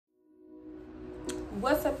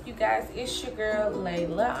What's up, you guys? It's your girl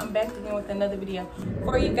Layla. I'm back again with another video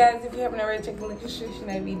for you guys. If you haven't already, check the link in the description.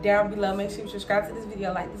 It'll be down below. Make sure you subscribe to this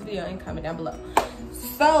video, like this video, and comment down below.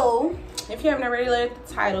 So if you haven't already read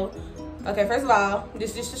the title, okay, first of all,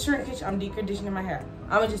 this is just a shrinkage. I'm deep conditioning my hair.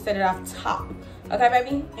 I'm gonna just set it off top, okay,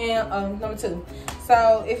 baby? And number two,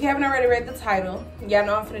 so if you haven't already read the title, y'all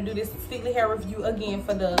know I'm gonna do this Celie hair review again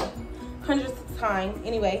for the 100th time.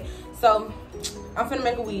 Anyway, so I'm finna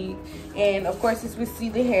make a wig, and of course it's with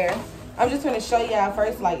Celie hair. I'm just gonna show y'all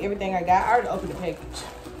first like everything I got. I already opened the package,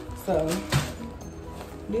 so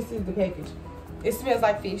this is the package. It smells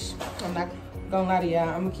like fish. I'm not gonna lie to y'all.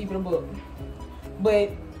 I'm gonna keep it a book,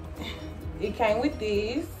 but it came with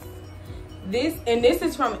this, and this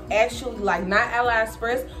is from actually like not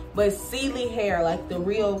AliExpress, but Celie hair, like the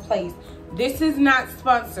real place. This is not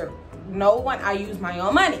sponsored. No one. I use my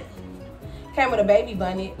own money. Came with a baby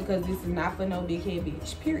bunny because this is not for no big head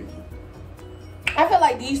bitch, period. I feel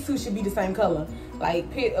like these two should be the same color.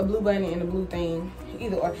 Like pick a blue bunny and a blue thing,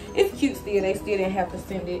 either or. It's cute still. They still didn't have to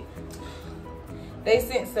send it. They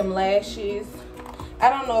sent some lashes. I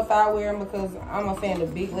don't know if I wear them because I'm a fan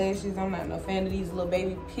of big lashes. I'm not no fan of these little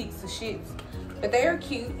baby peaks of shits. But they are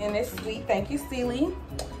cute and they're sweet. Thank you, Celie.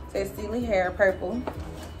 It says Celie hair, purple.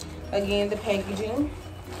 Again, the packaging.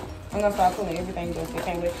 I'm gonna start pulling everything that they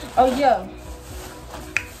came with. Oh yeah,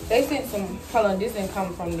 they sent some. Hold on, this didn't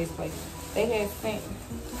come from this place. They had sent.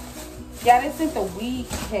 Yeah, they sent the wig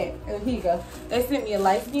pack. Oh, here you go. They sent me a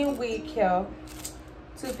light skin wig cap,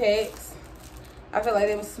 2 packs. I feel like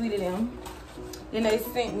they was sweet of them. Then they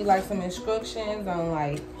sent me like some instructions on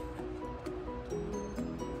like.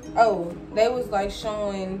 Oh, they was like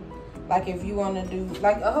showing like if you want to do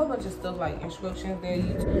like a whole bunch of stuff like instructions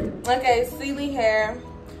there. Okay, Celie hair.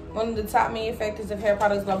 One of the top manufacturers of hair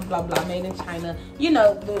products, blah, blah, blah, made in China. You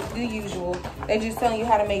know, the usual. They just telling you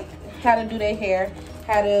how to do their hair,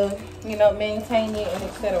 how to, you know, maintain it, and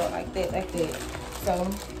etc. like that. So,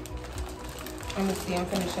 let me see. I'm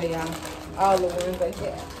going to show y'all all the ones I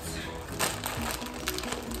got.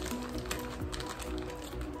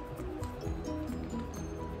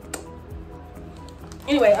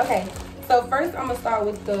 Anyway, okay. So, first I'm going to start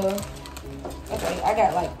with the... Okay,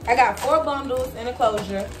 I got 4 bundles in a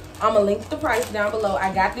closure. I'm gonna link the price down below.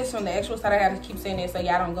 I got this from the actual site. I gotta keep saying that so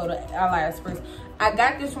y'all don't go to AliExpress. I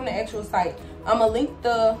got this from the actual site. I'm gonna link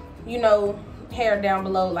the, you know, hair down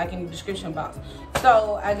below, like in the description box.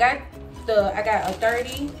 So I got a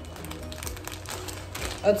 30,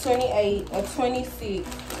 a 28, a 26,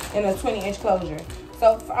 and a 20-inch closure.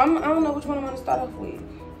 So I don't know which one I'm gonna start off with.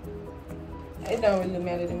 It don't really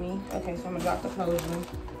matter to me. Okay, so I'm gonna drop the closure.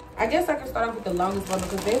 I guess I can start off with the longest bundle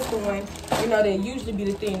because that's the one, you know, that usually be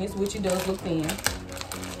the thinnest, which it does look thin.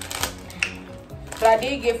 But I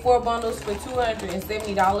did get 4 bundles for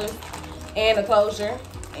 $270 and a closure.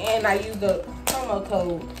 And I used the promo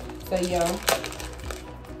code. So, yo.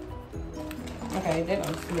 Okay, that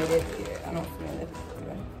don't smell that good. I don't smell that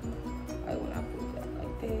good. Like when I put that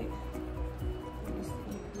like that. Let me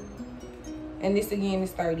see. And this again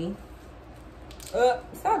is 30.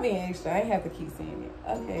 Stop being extra. I ain't have to keep saying it.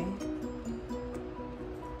 Okay.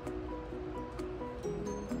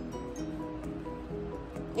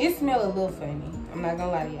 It smells a little funny. I'm not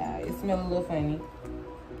gonna lie to y'all. It smells a little funny.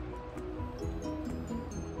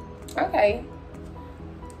 Okay.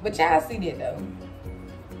 But y'all see that though.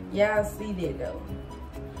 Y'all see that though.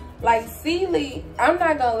 Like Celie, I'm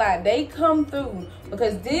not gonna lie. They come through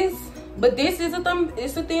because this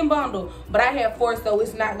is a thin bundle. But I have 4, so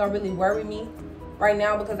it's not gonna really worry me right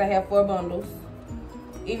now because I have 4 bundles,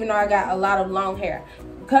 even though I got a lot of long hair.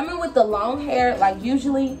 Coming with the long hair, like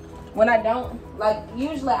usually when I don't, like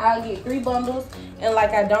usually I'll get 3 bundles and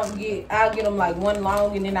like I'll get them like 1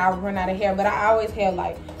 long and then I'll run out of hair. But I always have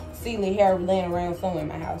like Celie hair laying around somewhere in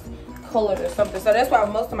my house, colored or something. So that's why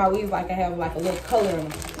most of my wigs like I have like a little color in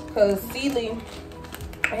them. Cause Celie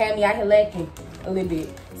had me out here lacking a little bit.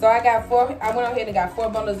 So I went ahead and got 4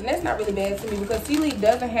 bundles, and that's not really bad to me because Celie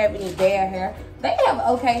doesn't have any bad hair. They have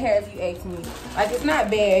okay hair if you ask me. Like, it's not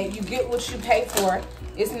bad. You get what you pay for.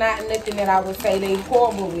 It's not nothing that I would say they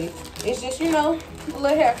horrible with. It's just, you know, a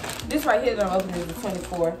little hair. This right here that I'm opening is the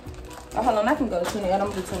 24. Oh, hold on. I can go to 28. I'm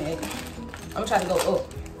going to do 28. I'm going to try to go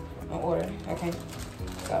up in order. Okay.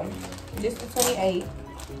 So, this is 28.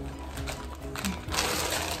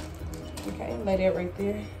 Okay, lay that right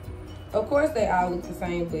there. Of course, they all look the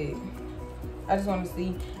same, but I just want to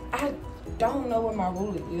see. I don't know what my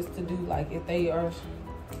rule is to do, like, if they are,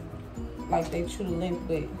 like, they true to length,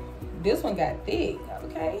 but this one got thick,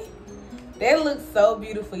 okay? That looks so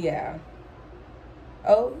beautiful, y'all.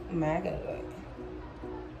 Oh, my God.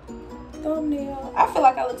 thumbnail. I feel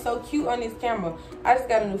like I look so cute on this camera. I just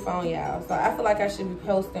got a new phone, y'all, so I feel like I should be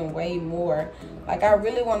posting way more. Like, I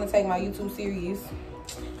really want to take my YouTube serious.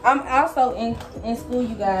 I'm also in school,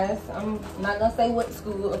 you guys. I'm not gonna say what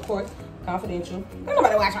school, of course, confidential. Don't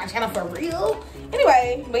nobody watch my channel for real.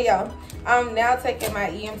 Anyway, but yeah, I'm now taking my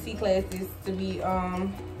EMT classes to be a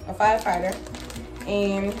firefighter,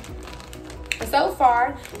 and so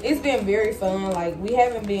far it's been very fun. Like, we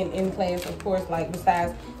haven't been in class, of course, like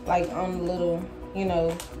besides like on the little, you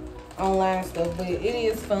know, online stuff, but it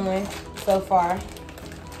is fun so far.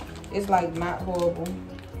 It's like not horrible.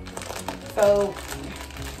 So,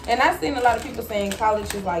 and I've seen a lot of people saying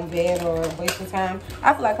college is like bad or a waste of time.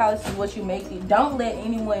 I feel like college is what you make it. Don't let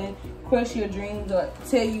anyone crush your dreams or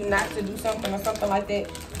tell you not to do something or something like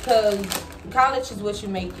that, because college is what you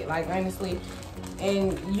make it, like, honestly.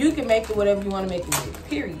 And you can make it whatever you want to make it with,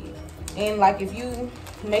 period. And like, if you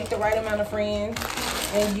make the right amount of friends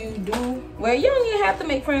and you do, well, you don't even have to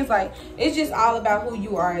make friends. Like, it's just all about who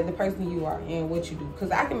you are, the person you are, and what you do.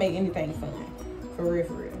 Because I can make anything fun, for real,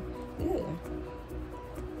 for real. Yeah.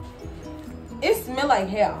 It smell like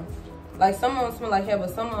hell. Like, some of them smell like hell,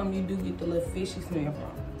 but some of them you do get the little fishy smell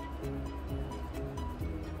from.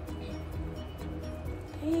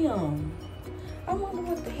 Damn. I wonder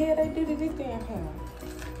what the hell they do to this damn hell.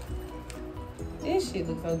 This shit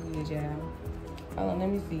looks so good, y'all. Hold on, let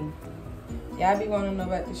me see. Y'all be wanting to know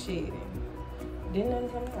about the shit. Didn't nothing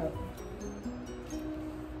come out.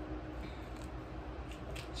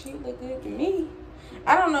 She look good to me.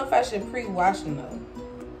 I don't know if I should pre-wash them though.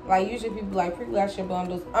 Like, usually people like pre-wash your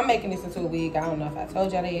bundles. I'm making this into a wig. I don't know if I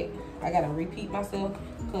told y'all that. I gotta repeat myself,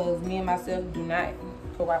 because me and myself do not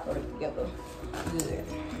cooperate together good.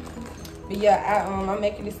 But yeah, I'm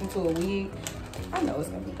making this into a wig. I know it's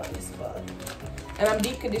gonna be fun as fuck. And I'm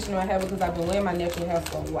deep conditioning my hair because I've been wearing my natural hair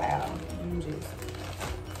for a while. I'm just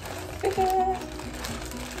sick of it.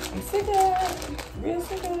 I'm sick of it. Real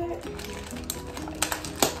sick of it.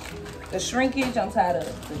 The shrinkage, I'm tired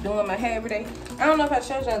of doing my hair every day. I don't know if I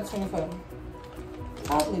showed y'all the 24.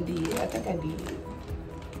 Probably did. I think I did.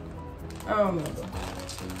 I don't remember.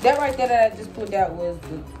 That right there that I just put out was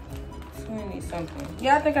the 20 something.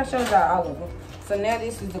 Yeah, I think I showed y'all all of them. So now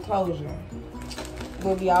this is the closure.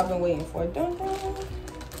 What we all been waiting for. Dun, dun.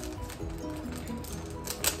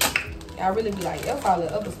 I really be like, that's all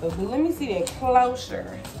the other stuff. But let me see that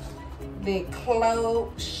closure. The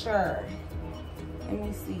closure. Let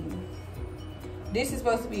me see. This is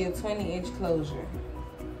supposed to be a 20-inch closure.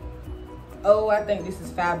 Oh, I think this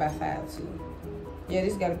is 5x5 too. Yeah,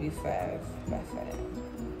 this gotta be 5x5.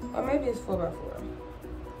 Or maybe it's 4x4.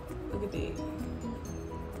 Look at that.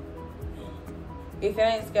 If it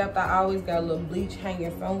ain't scalped, I always got a little bleach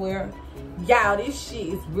hanging somewhere. Y'all, this shit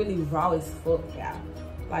is really raw as fuck, y'all.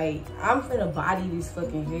 Like, I'm finna body this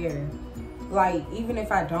fucking hair. Like, even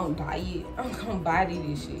if I don't dye it, I'm gonna body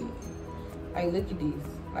this shit. Like, look at this.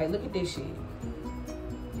 Like, look at this shit.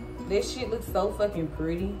 This shit looks so fucking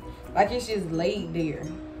pretty. Like, it's just laid there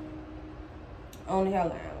on the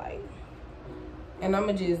hairline, like. And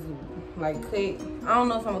I'ma just, like, cut. I don't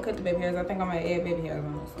know if I'm gonna cut the baby hairs. I think I might add baby hairs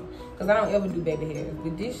on this one, because I don't ever do baby hairs.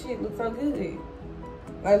 But this shit looks so good.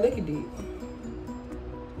 Like, look at this.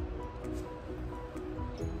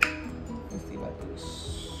 Let's see about this.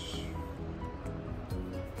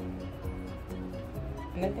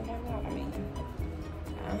 Nothing came out. I mean,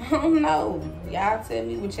 I don't know. Y'all tell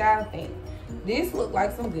me what y'all think. This look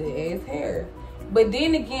like some good ass hair. But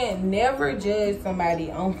then again, never judge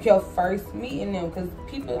somebody on your first meeting them, because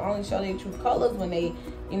people only show their true colors when they,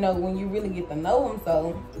 you know, when you really get to know them.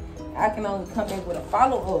 So I can only come back with a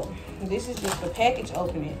follow-up. This is just a package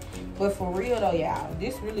opening. But for real though, y'all,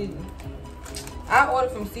 this really, I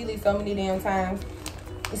ordered from Celie so many damn times.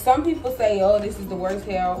 Some people say, oh, this is the worst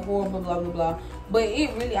hair, horrible, blah, blah, blah. But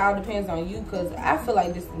it really all depends on you, because I feel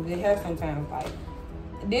like this is good hair sometimes. Like,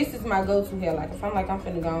 this is my go-to hair. Like, if I'm like, I'm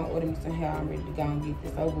finna go and order me some hair, I'm ready to go and get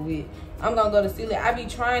this over with, I'm gonna go to Celie. I be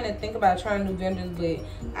trying to think about trying new vendors, but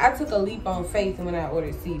I took a leap on faith when I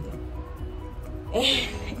ordered Celie.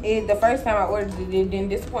 And the first time I ordered it, it didn't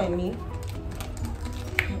disappoint me.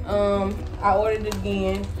 I ordered it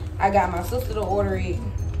again. I got my sister to order it.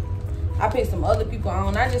 I picked some other people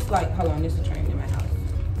on. I just like, hold on, this is a train in my house.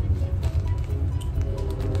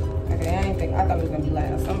 Okay, I thought it was gonna be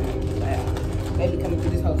loud. Something was loud. They be coming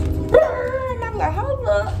through this house. And I'm like, hold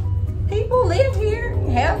up. People live here.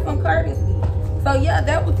 Have some courtesy. So yeah,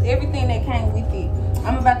 that was everything that came with it.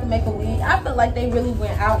 I'm about to make a wig. I feel like they really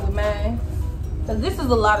went out with mine, because this is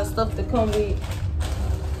a lot of stuff to come with.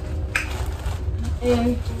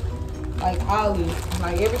 And like all this,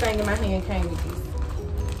 like everything in my hand came with this.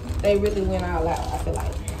 They really went all out, I feel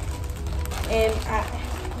like. And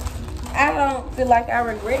I don't feel like I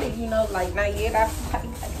regret it, you know, like not yet.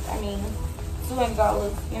 I mean,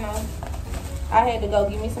 $200, you know. I had to go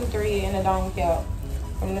get me some thread and a dome cap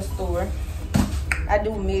from the store. I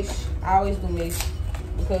do mesh. I always do mesh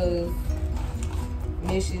because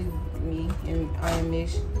mesh is me and I am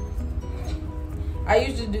mesh. I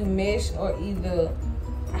usually do mesh or either,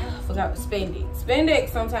 I forgot, spandex. Spandex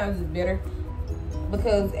sometimes is better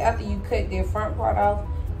because after you cut their front part off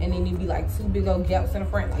and then it'd be like 2 big old gaps in the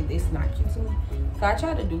front, like that's not cute to me. So I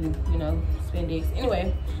try to do, you know, spandex.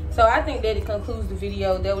 Anyway, so I think that it concludes the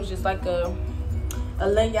video. That was just like a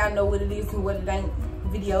letting y'all know what it is and what it ain't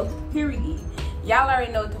video, period. Y'all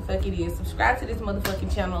already know what the fuck it is. Subscribe to this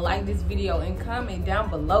motherfucking channel, like this video, and comment down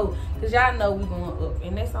below, because y'all know we going up,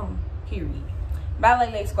 and that's on period. Bye,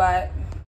 Lele Squad.